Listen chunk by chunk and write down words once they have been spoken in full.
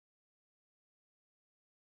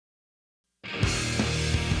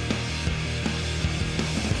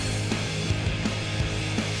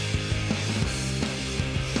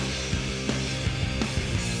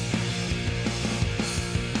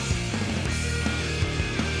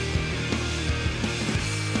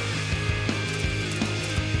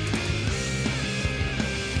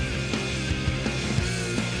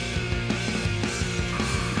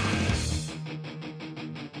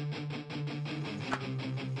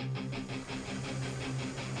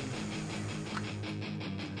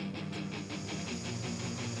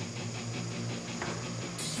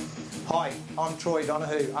Hi, I'm Troy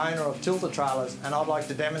Donahue, owner of Tilta Trailers, and I'd like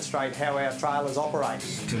to demonstrate how our trailers operate.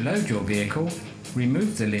 To load your vehicle,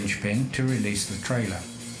 remove the linchpin to release the trailer.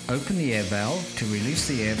 Open the air valve to release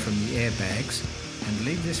the air from the airbags and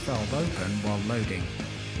leave this valve open while loading.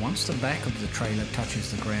 Once the back of the trailer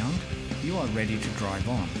touches the ground, you are ready to drive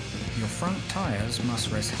on. Your front tyres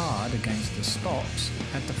must rest hard against the stops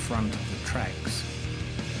at the front of the tracks.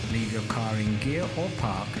 Leave your car in gear or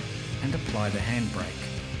park and apply the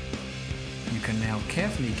handbrake. You can now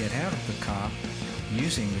carefully get out of the car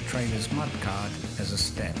using the trailer's mudguard as a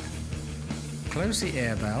step. Close the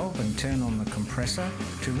air valve and turn on the compressor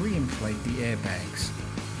to re-inflate the airbags.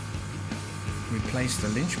 Replace the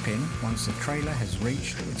linchpin once the trailer has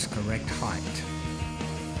reached its correct height.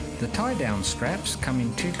 The tie-down straps come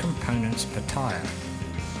in two components per tyre.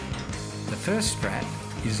 The first strap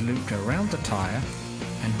is looped around the tyre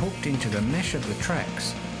and hooked into the mesh of the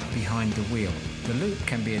tracks behind the wheel. The loop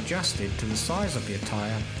can be adjusted to the size of your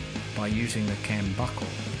tyre by using the cam buckle.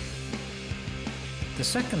 The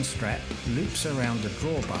second strap loops around the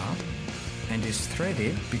drawbar and is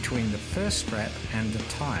threaded between the first strap and the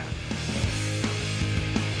tyre.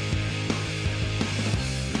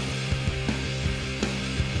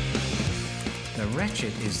 The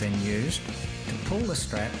ratchet is then used to pull the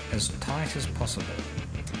strap as tight as possible.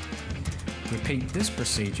 Repeat this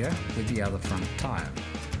procedure with the other front tyre.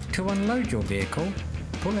 To unload your vehicle,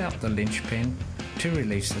 pull out the linchpin to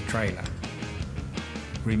release the trailer.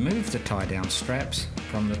 Remove the tie-down straps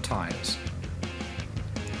from the tyres.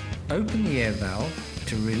 Open the air valve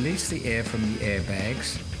to release the air from the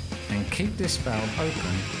airbags and keep this valve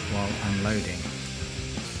open while unloading.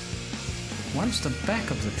 Once the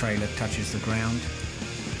back of the trailer touches the ground,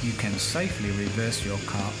 you can safely reverse your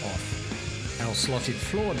car off. Our slotted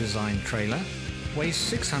floor design trailer weighs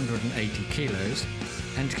 680 kilos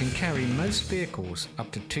and can carry most vehicles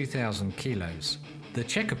up to 2,000 kilos. The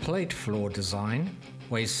checker plate floor design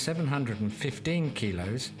weighs 715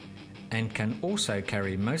 kilos and can also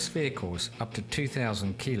carry most vehicles up to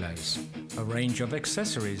 2,000 kilos. A range of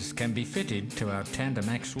accessories can be fitted to our tandem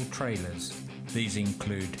axle trailers. These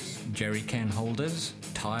include jerry can holders,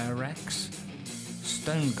 tyre racks,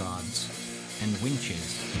 stone guards and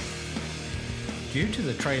winches. Due to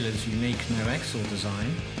the trailer's unique no-axle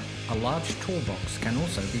design, a large toolbox can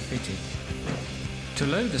also be fitted. To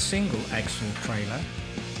load a single axle trailer,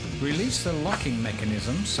 release the locking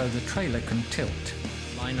mechanism so the trailer can tilt.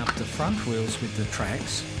 Line up the front wheels with the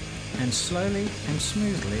tracks and slowly and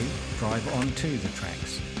smoothly drive onto the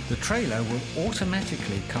tracks. The trailer will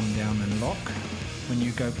automatically come down and lock when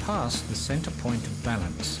you go past the center point of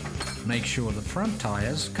balance. Make sure the front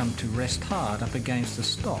tyres come to rest hard up against the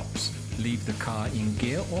stops. Leave the car in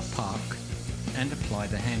gear or park and apply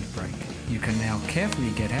the handbrake. You can now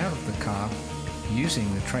carefully get out of the car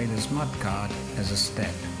using the trailer's mudguard as a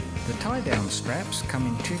step. The tie-down straps come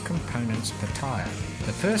in two components per tyre.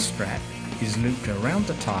 The first strap is looped around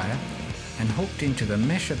the tyre and hooked into the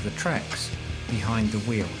mesh of the tracks behind the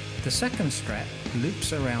wheel. The second strap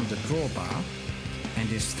loops around the drawbar and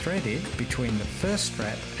is threaded between the first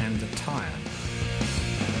strap and the tyre.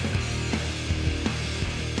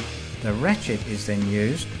 The ratchet is then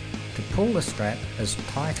used to pull the strap as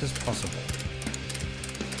tight as possible.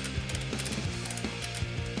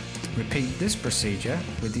 Repeat this procedure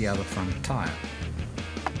with the other front tyre.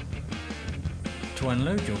 To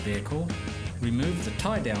unload your vehicle, remove the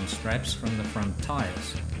tie-down straps from the front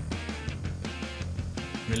tyres.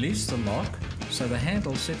 Release the lock so the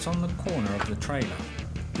handle sits on the corner of the trailer.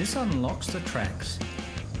 This unlocks the tracks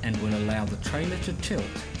and will allow the trailer to tilt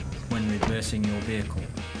when reversing your vehicle.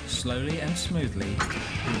 Slowly and smoothly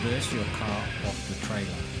reverse your car off the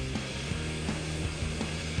trailer.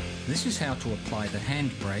 This is how to apply the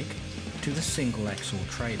handbrake to the single axle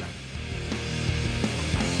trailer.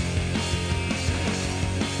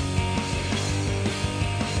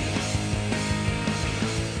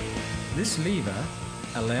 This lever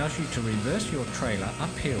allows you to reverse your trailer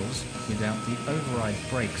up hills without the override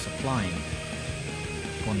brakes applying.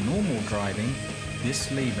 For normal driving,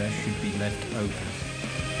 this lever should be left open.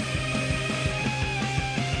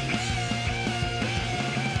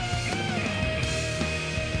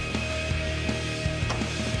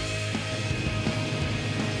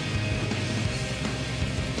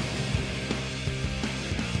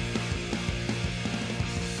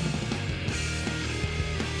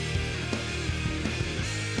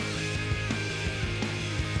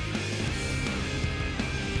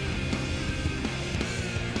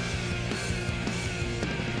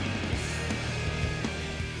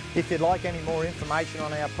 If you'd like any more information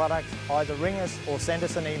on our products, either ring us or send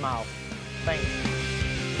us an email. Thanks.